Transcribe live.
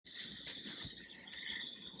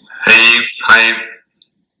Hi,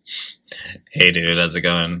 Hey dude, how's it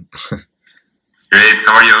going? great.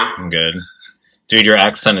 How are you? I'm good. Dude, your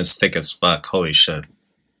accent is thick as fuck. Holy shit.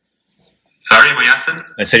 Sorry, my accent?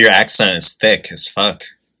 I said your accent is thick as fuck.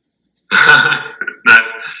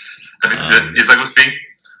 Nice. I think that Um, is a good thing.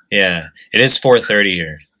 yeah, it is 4:30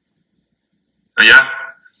 here. Yeah.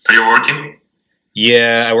 Are you working?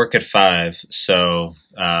 Yeah, I work at 5, so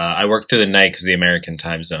I work through the night because of the American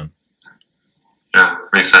time zone. Yeah,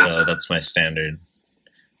 makes sense. So that's my standard.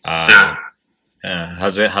 Uh, Yeah.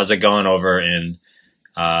 how's it going over in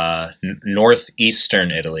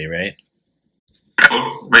northeastern Italy, right?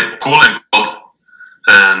 Cool, cool and cold.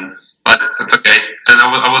 And but it's okay. And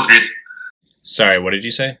I was Greece. Sorry, what did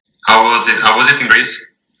you say? How was it? How was it in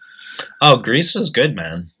Greece? Oh, Greece was good,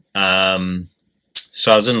 man.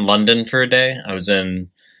 So I was in London for a day. I was in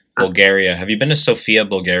Bulgaria. Have you been to Sofia,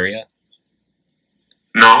 Bulgaria?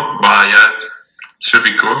 No, but yeah, it should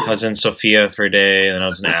be I cool. was in Sofia for a day, and I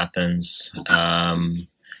was in Athens.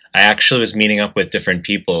 I actually was meeting up with different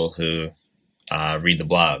people who read the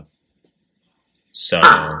blog. So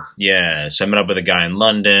yeah, so I met up with a guy in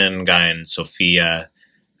London, a guy in Sofia.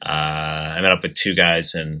 I met up with two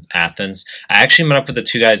guys in Athens. I actually met up with the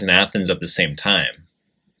two guys in Athens at the same time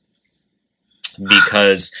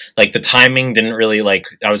because like the timing didn't really like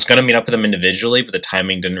I was gonna meet up with them individually, but the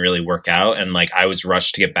timing didn't really work out, and like I was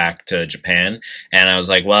rushed to get back to Japan, and I was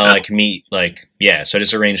like, well, I can meet so I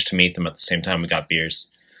just arranged to meet them at the same time. We got beers,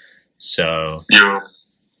 so You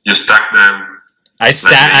stack them. I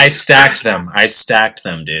stacked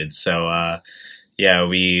them, dude. So yeah,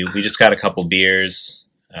 we just got a couple beers,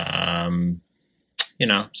 so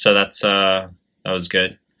that was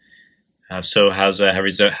good. So how's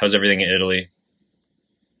everything in Italy?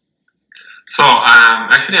 So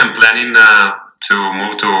actually, I'm planning to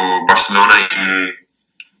move to Barcelona in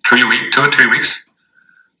 2 or 3 weeks.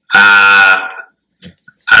 Uh,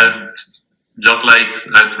 I just like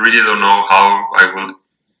I really don't know how I will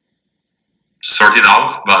sort it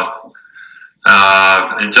out, but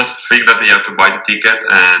I just think that you have to buy the ticket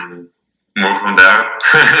and move from there.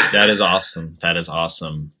 That is awesome. That is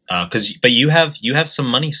awesome. But you have some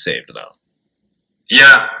money saved though.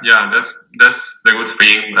 Yeah, that's the good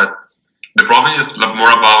thing. But the problem is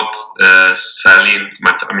more about selling.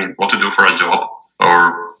 I mean, what to do for a job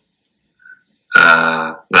or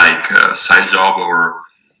a side job, or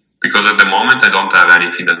because at the moment I don't have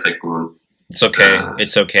anything that I could. It's okay.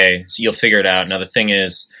 It's okay. So you'll figure it out. Now the thing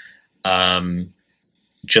is,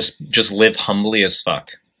 just live humbly as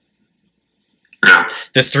fuck. Yeah.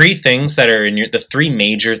 The three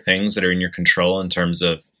major things that are in your control in terms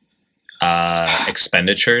of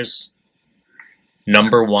expenditures.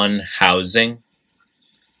 Number 1, housing.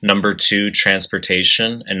 Number 2,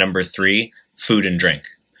 transportation, and number 3, food and drink.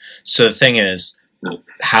 So the thing is,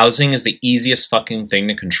 housing is the easiest fucking thing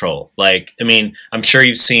to control. Like, I mean, I'm sure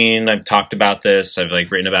you've seen, I've talked about this, I've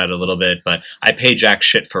written about it a little bit, but I pay jack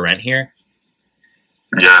shit for rent here.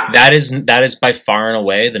 Yeah. That is by far and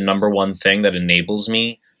away the number one thing that enables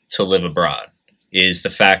me to live abroad, is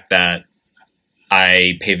the fact that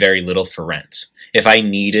I pay very little for rent. If I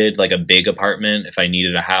needed like a big apartment, if I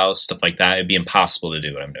needed a house, stuff like that, it'd be impossible to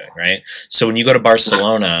do what I'm doing, right? So when you go to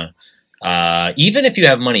Barcelona, even if you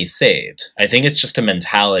have money saved, I think it's just a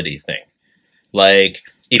mentality thing. Like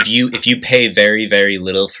if you pay very, very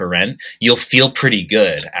little for rent, you'll feel pretty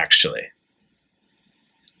good, actually.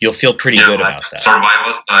 You'll feel pretty good about that.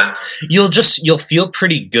 Survival style. You'll feel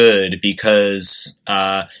pretty good because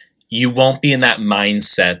you won't be in that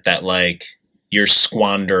mindset that like you're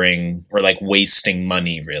squandering or like wasting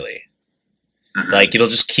money, really. Mm-hmm. Like it'll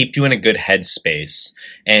just keep you in a good headspace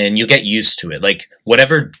and you'll get used to it. Like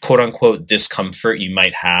whatever quote unquote discomfort you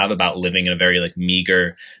might have about living in a very like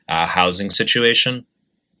meager housing situation,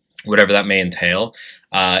 whatever that may entail,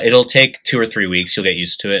 it'll take 2 or 3 weeks. You'll get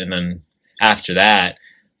used to it. And then after that,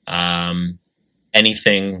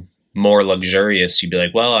 anything more luxurious, you'd be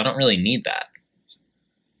like, well, I don't really need that.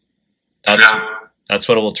 That's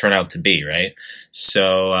what it will turn out to be, right?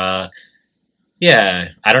 So,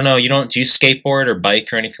 yeah, I don't know. Do you skateboard or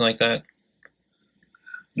bike or anything like that?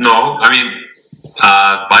 No, I mean,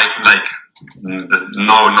 bike,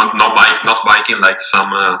 not biking like some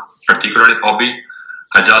particular hobby.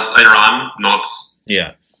 I run, not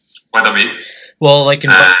quite a bit. Well, like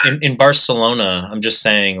in Barcelona, I'm just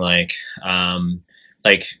saying, like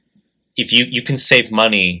if you can save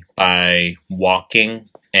money by walking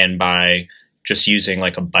and by just using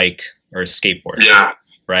like a bike or a skateboard. Yeah.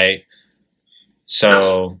 Right?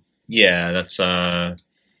 So, yeah, that's... Yeah,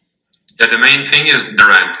 the main thing is the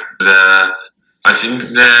rent. I think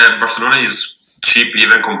the Barcelona is cheap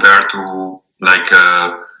even compared to like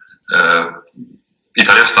uh,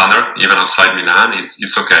 Italian standard, even outside Milan,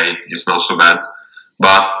 it's okay. It's not so bad.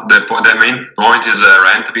 But the main point is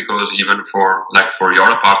rent, because even for your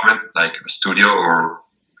apartment, like a studio or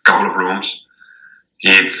a couple of rooms,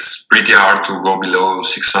 it's pretty hard to go below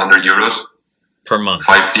 600 euros per month.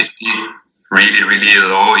 550, really, really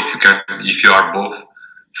low if you are both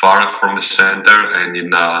far from the center and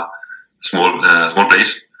in a small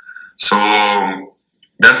place. So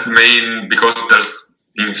that's the main, because there's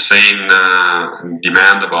insane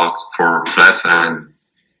demand for flats and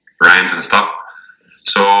rent and stuff.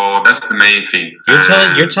 So that's the main thing.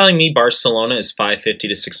 You're telling me Barcelona is 550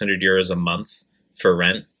 to 600 euros a month for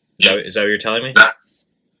rent? Is that what you're telling me?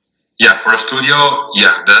 Yeah, for a studio,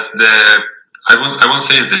 yeah, that's the. I won't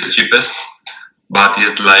say it's the cheapest, but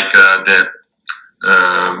it's like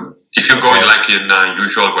if you go like in a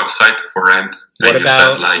usual website for rent. What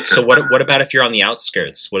about about if you're on the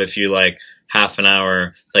outskirts? What if you like half an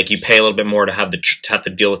hour, like you pay a little bit more to have to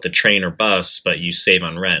deal with the train or bus, but you save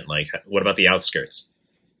on rent? Like, what about the outskirts?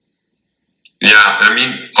 Yeah, I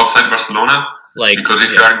mean outside Barcelona, like, because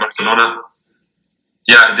if you are in Barcelona,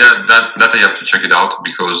 yeah, that I have to check it out,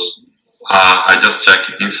 because I just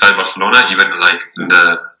checked inside Barcelona, even like in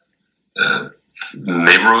the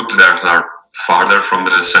neighborhood that are farther from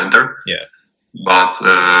the center. Yeah, but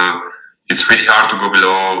it's pretty hard to go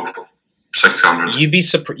below 600. You'd be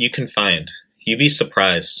surprised.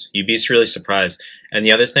 You'd be really surprised. And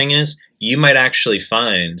the other thing is, you might actually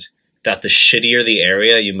find that the shittier the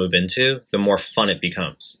area you move into, the more fun it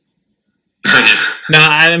becomes. No,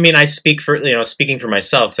 I mean, I speaking for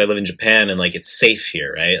myself, because I live in Japan and like it's safe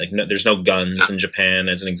here, right? Like, there's no guns in Japan,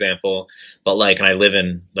 as an example. But like, and I live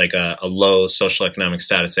in like a low social economic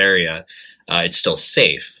status area. It's still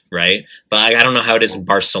safe, right? But I don't know how it is in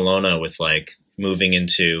Barcelona with like moving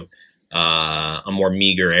into a more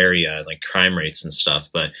meager area, like crime rates and stuff.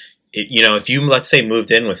 But if you, let's say, moved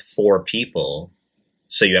in with 4 people.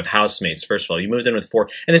 So you have housemates, first of all. You moved in with 4.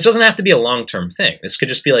 And this doesn't have to be a long-term thing. This could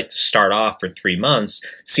just be like to start off for 3 months,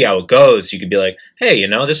 see how it goes. You could be like, hey,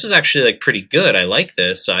 this is actually like pretty good. I like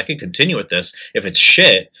this. So I could continue with this. If it's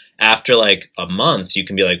shit, after like a month, you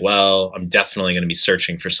can be like, well, I'm definitely going to be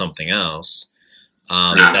searching for something else.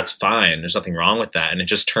 That's fine. There's nothing wrong with that. And it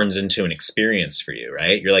just turns into an experience for you,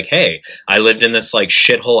 right? You're like, hey, I lived in this like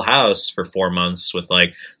shithole house for 4 months with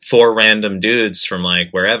like 4 random dudes from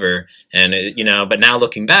like wherever. And, but now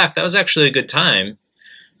looking back, that was actually a good time.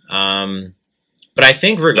 But I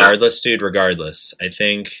think regardless, I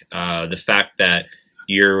think the fact that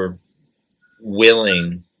you're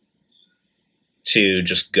willing to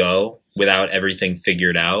just go without everything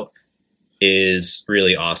figured out is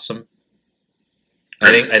really awesome.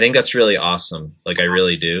 I think that's really awesome. Like, I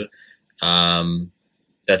really do.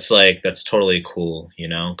 That's totally cool,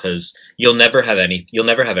 because you'll never have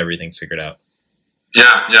everything figured out.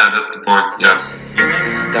 Yeah, that's the point. Yeah.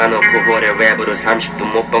 간혹 9월에 랩으로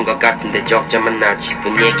 30분 못 본 것 같은데 적자만 나지 그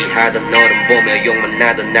얘기하던 너를 보며 욕만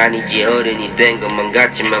나던 난 이제 어른이 된 것만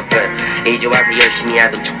같지만 이제 와서 열심히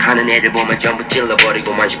하던 척하는 애들 보면 전부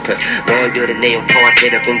찔러버리고만 싶어 너희들의 내용 포화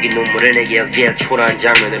새벽 공기 눈물을 내게 제일 초라한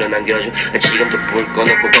장면으로 남겨줘 지금도 불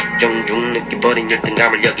꺼놓고 걱정 중 느껴버린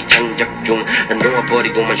열등감을 여기 장작 중난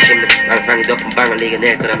놓아버리고만 싶는 항상이 덮은 방을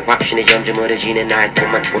이겨낼 거란 확신이 점점 어려지네 나의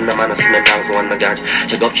돈만 존나 많았으면 방송 안 나가지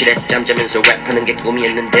작업실에서 잠자면서 랩하는 게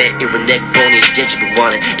꿈이었는데 이런 내가 보니 이제 집을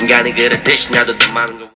원해 인간은 그렇듯이 나도 더 많은 거